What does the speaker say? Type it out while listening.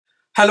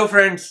Hello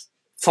friends,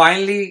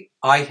 finally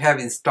I have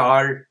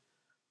installed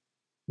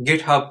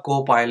GitHub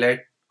Co-Pilot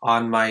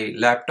on my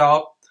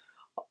laptop.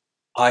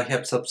 I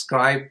have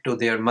subscribed to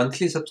their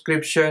monthly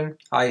subscription.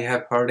 I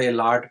have heard a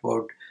lot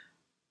about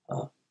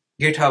uh,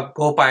 GitHub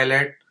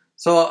Co-Pilot.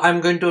 So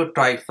I'm going to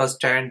try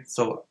firsthand.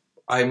 So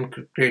I'm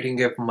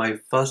creating my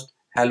first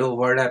Hello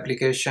World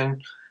application.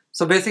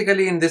 So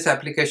basically in this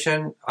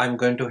application, I'm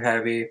going to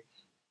have a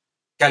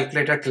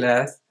calculator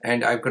class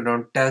and I'm going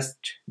to test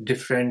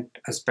different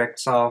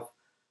aspects of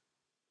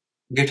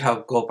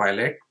GitHub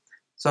Copilot.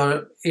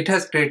 So it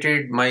has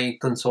created my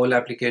console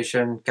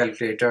application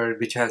calculator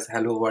which has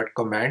hello world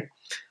command.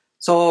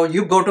 So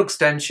you go to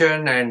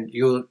extension and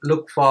you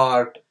look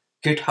for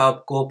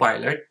GitHub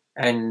Copilot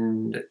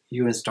and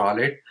you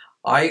install it.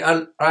 I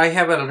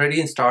have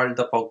already installed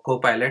the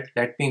Copilot.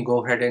 Let me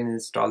go ahead and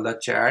install the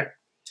chat.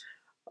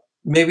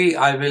 Maybe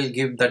I will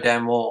give the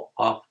demo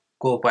of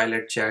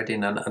Copilot chat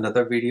in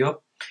another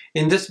video.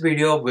 In this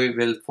video, we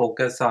will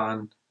focus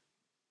on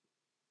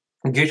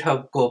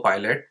GitHub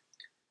Copilot.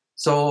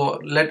 So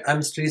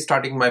I'm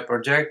restarting my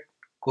project.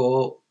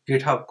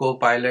 GitHub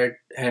Copilot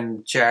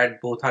and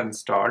Chat both are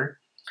installed.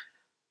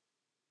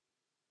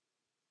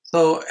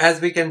 So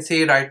as we can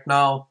see right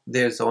now,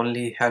 there's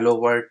only hello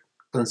world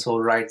console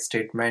write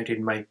statement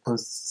in my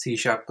C#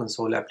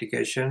 console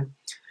application.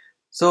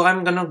 So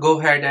I'm gonna go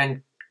ahead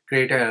and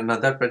create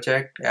another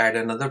project, add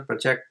another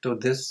project to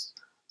this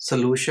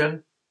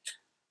solution.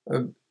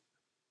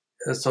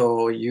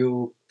 So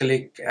you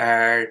click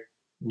add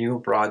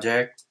new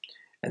project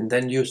and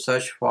then you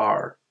search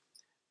for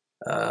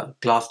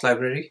class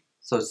library.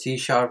 So C#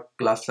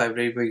 class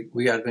library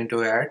we are going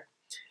to add,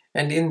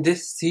 and in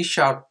this C#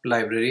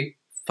 library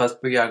first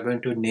we are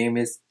going to name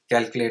is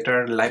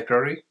calculator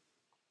library.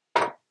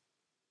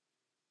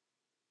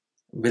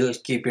 We'll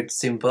keep it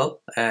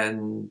simple,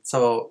 and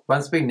so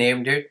once we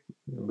named it,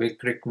 we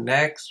click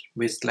next.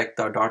 We select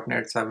the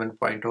 .NET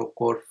 7.0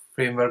 core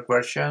framework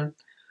version.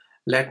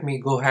 Let me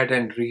go ahead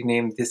and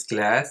rename this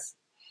class.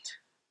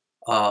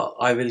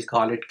 I will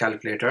call it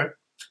calculator.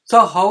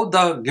 So how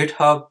the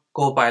GitHub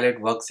Copilot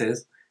works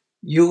is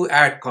you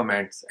add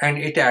comments and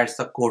it adds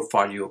the code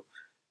for you.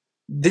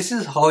 This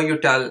is how you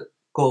tell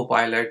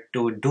Copilot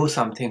to do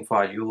something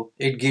for you.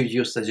 It gives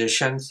you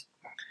suggestions.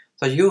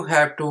 So you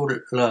have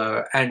to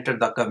enter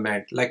the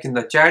comment. Like in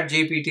the chat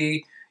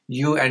GPT,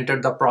 you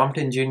enter the prompt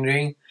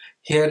engineering.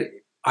 Here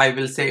I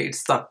will say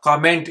it's the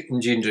comment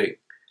engineering.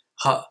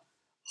 How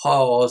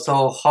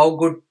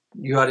good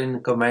you are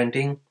in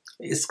commenting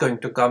is going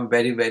to come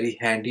very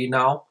handy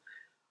now.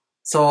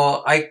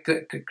 So I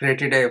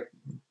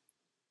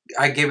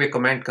gave a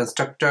comment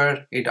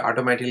constructor. It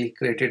automatically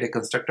created a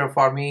constructor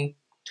for me.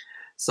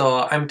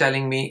 So I'm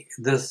telling me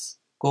this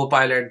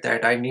Copilot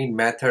that I need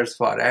methods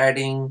for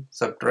adding,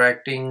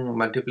 subtracting,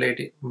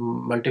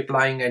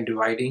 multiplying and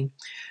dividing.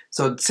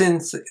 So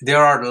since there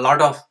are a lot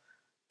of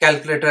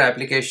calculator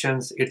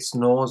applications, it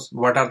knows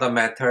what are the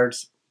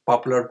methods,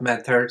 popular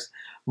methods.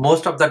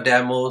 Most of the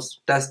demos,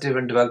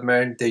 test-driven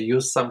development, they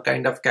use some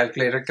kind of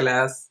calculator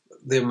class.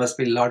 There must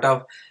be a lot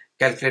of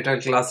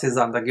calculator classes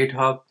on the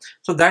GitHub.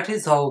 So that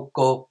is how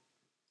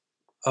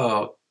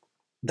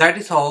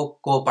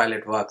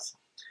Copilot works.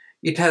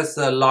 It has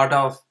a lot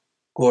of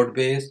code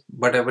base,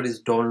 whatever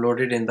is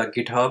downloaded in the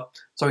GitHub,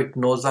 so it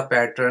knows the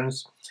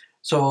patterns.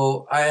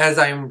 So as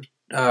I'm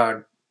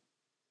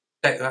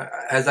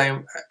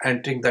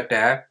entering the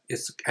tab,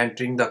 it's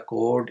entering the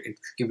code,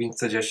 it's giving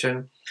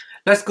suggestion.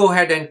 Let's go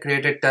ahead and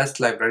create a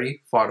test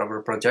library for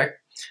our project.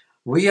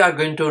 We are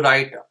going to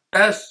write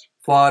tests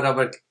for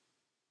our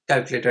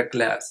calculator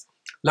class.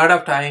 A lot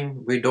of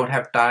time, we don't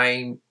have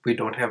time, we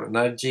don't have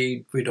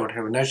energy, we don't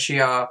have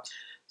inertia.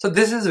 So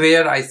this is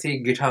where I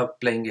see GitHub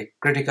playing a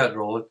critical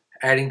role,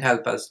 adding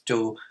help us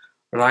to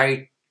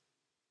write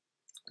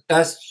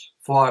tests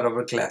for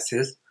our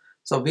classes.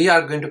 So we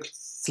are going to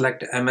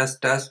select MS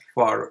test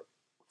for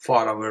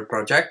our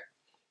project.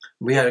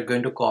 We are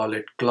going to call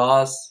it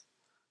class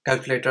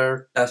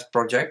calculator test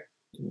project.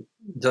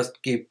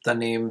 Just keep the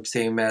name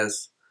same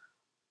as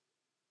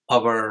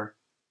our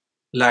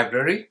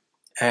library,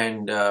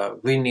 and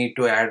we need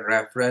to add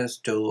reference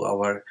to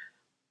our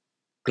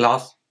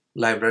class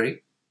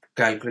library,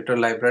 calculator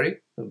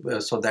library,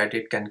 so that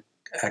it can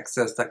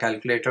access the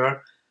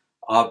calculator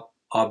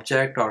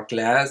object or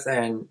class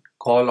and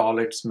call all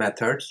its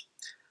methods.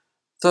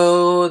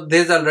 So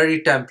there's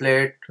already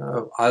template.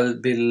 I'll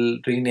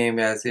rename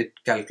as it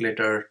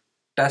calculator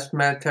test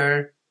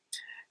method,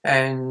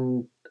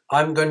 and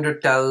I'm going to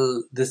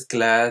tell this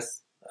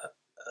class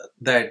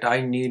that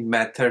I need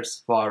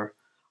methods for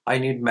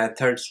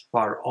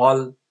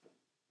all.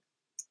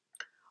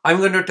 I'm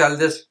going to tell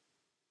this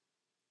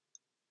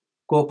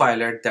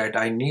Copilot that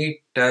I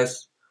need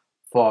tests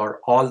for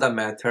all the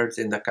methods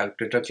in the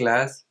calculator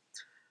class.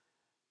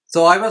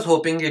 So I was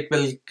hoping it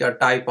will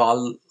type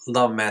all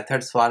the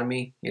methods for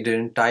me. It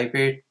didn't type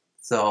it.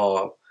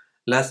 So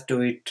let's do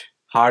it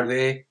hard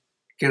way.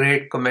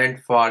 Create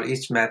comment for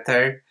each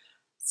method.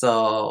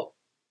 So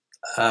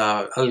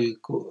I'll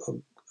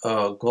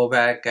go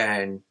back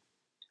and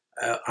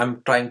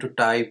I'm trying to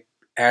type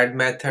add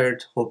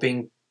method,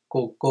 hoping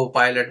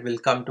Copilot will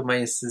come to my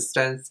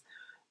assistance.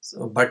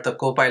 So, but the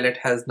Copilot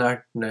has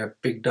not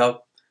picked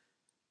up,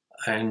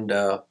 and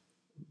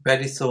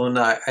very soon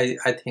I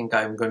think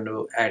I'm going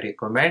to add a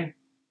comment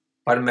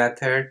per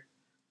method.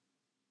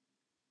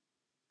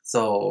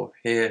 So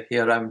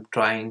here I'm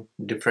trying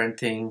different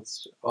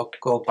things. Oh,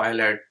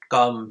 Copilot,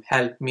 come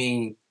help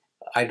me.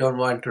 I don't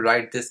want to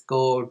write this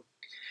code.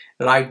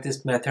 Write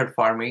this method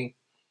for me.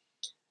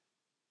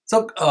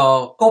 So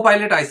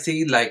Copilot, I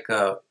see like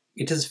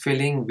it is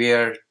filling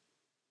where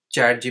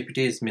ChatGPT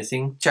is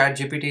missing.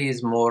 ChatGPT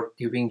is more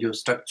giving you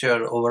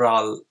structure,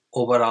 overall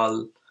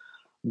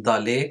the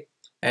lay,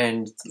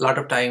 and a lot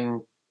of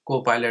time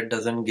Copilot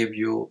doesn't give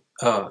you,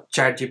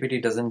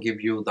 ChatGPT doesn't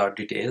give you the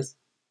details.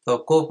 So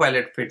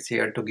Copilot fits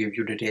here to give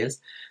you details.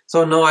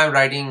 So now I'm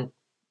writing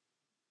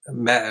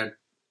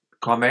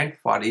comment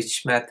for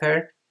each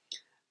method.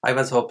 I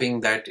was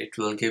hoping that it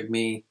will give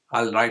me,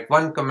 I'll write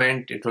one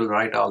comment, it will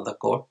write all the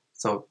code.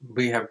 So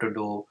we have to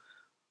do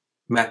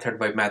method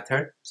by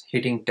method.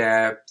 Hitting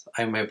tab,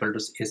 I'm able to,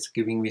 it's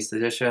giving me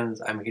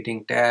suggestions. I'm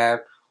hitting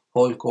tab,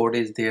 whole code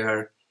is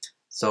there.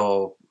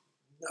 So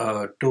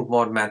two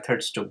more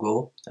methods to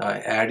go.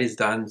 Add is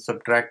done,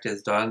 subtract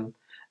is done.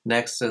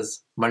 Next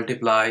is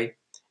multiply,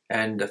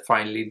 and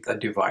finally the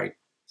divide.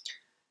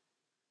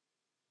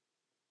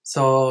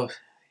 So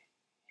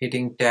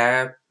hitting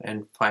tab,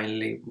 and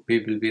finally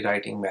we will be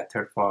writing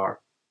method for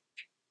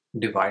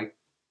divide.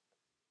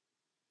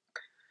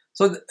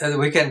 So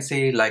we can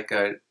see like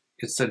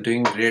it's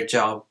doing great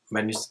job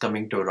when it's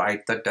coming to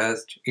write the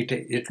test.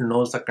 It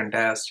knows the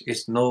context, it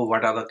knows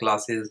what are the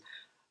classes,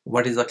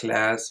 what is a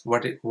class,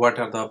 what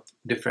are the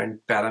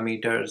different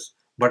parameters,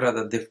 what are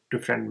the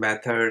different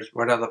methods,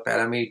 what are the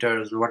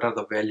parameters, what are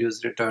the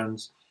values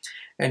returns,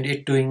 and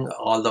it doing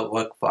all the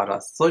work for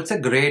us. So it's a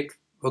great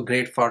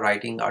for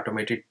writing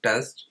automated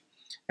tests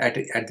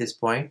at this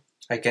point,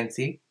 I can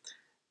see.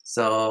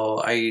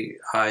 So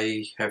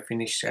I have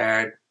finished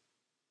add,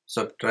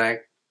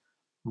 subtract,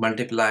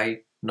 multiply,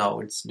 now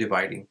it's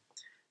dividing.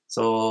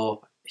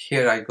 So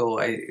here I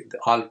go,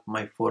 all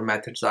my 4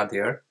 methods are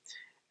there,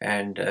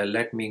 and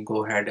let me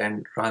go ahead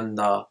and run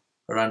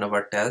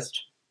our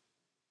test.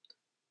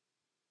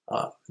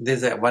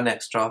 There's one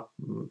extra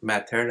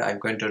method, I'm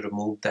going to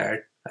remove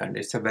that, and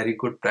it's a very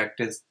good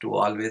practice to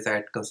always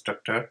add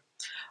constructor.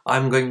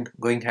 I'm going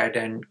ahead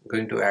and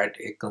going to add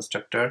a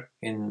constructor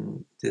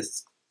in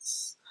this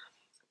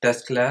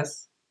test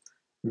class,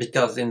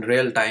 because in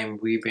real time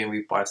we may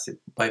be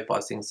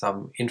bypassing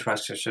some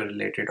infrastructure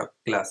related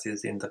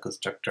classes in the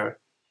constructor.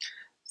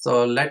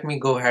 So let me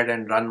go ahead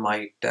and run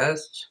my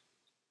test.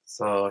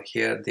 So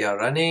here they are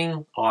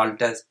running, all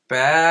tests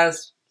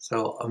pass,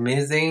 so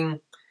amazing.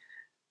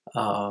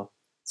 So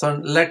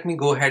let me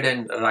go ahead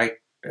and write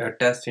a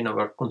test in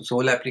our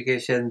console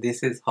application.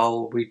 This is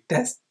how we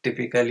test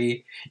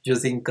typically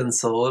using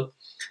console.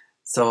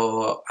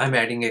 So I'm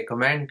adding a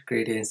command,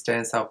 create an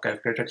instance of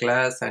calculator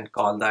class and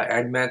call the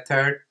add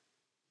method,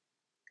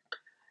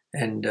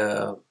 and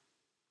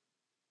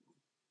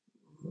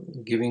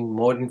giving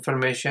more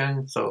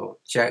information. So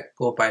check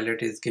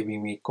Copilot is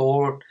giving me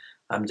code.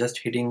 I'm just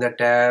hitting the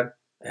tab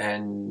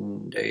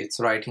and it's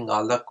writing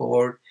all the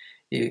code.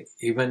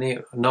 Even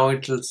if, now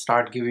it will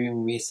start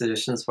giving me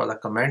suggestions for the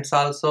comments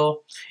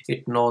also.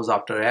 It knows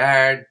after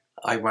add,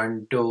 I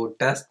want to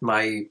test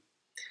my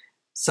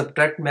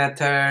subtract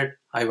method,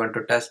 I want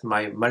to test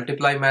my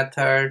multiply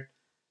method.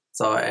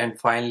 So, and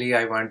finally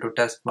I want to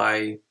test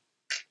my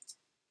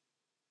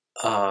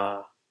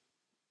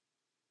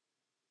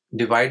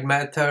divide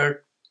method.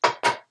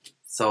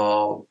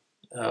 So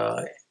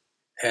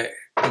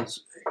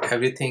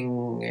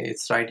everything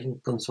is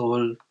writing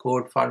console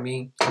code for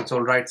me,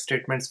 console write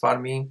statements for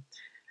me.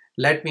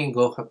 Let me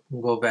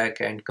go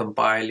back and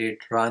compile it,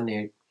 run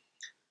it.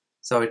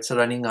 So it's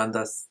running on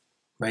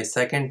my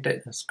second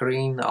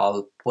screen.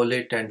 I'll pull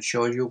it and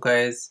show you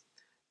guys.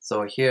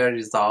 So here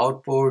is the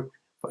output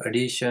for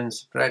addition,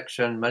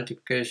 subtraction,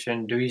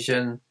 multiplication,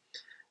 division.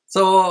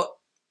 So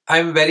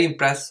I'm very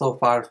impressed so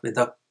far with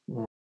the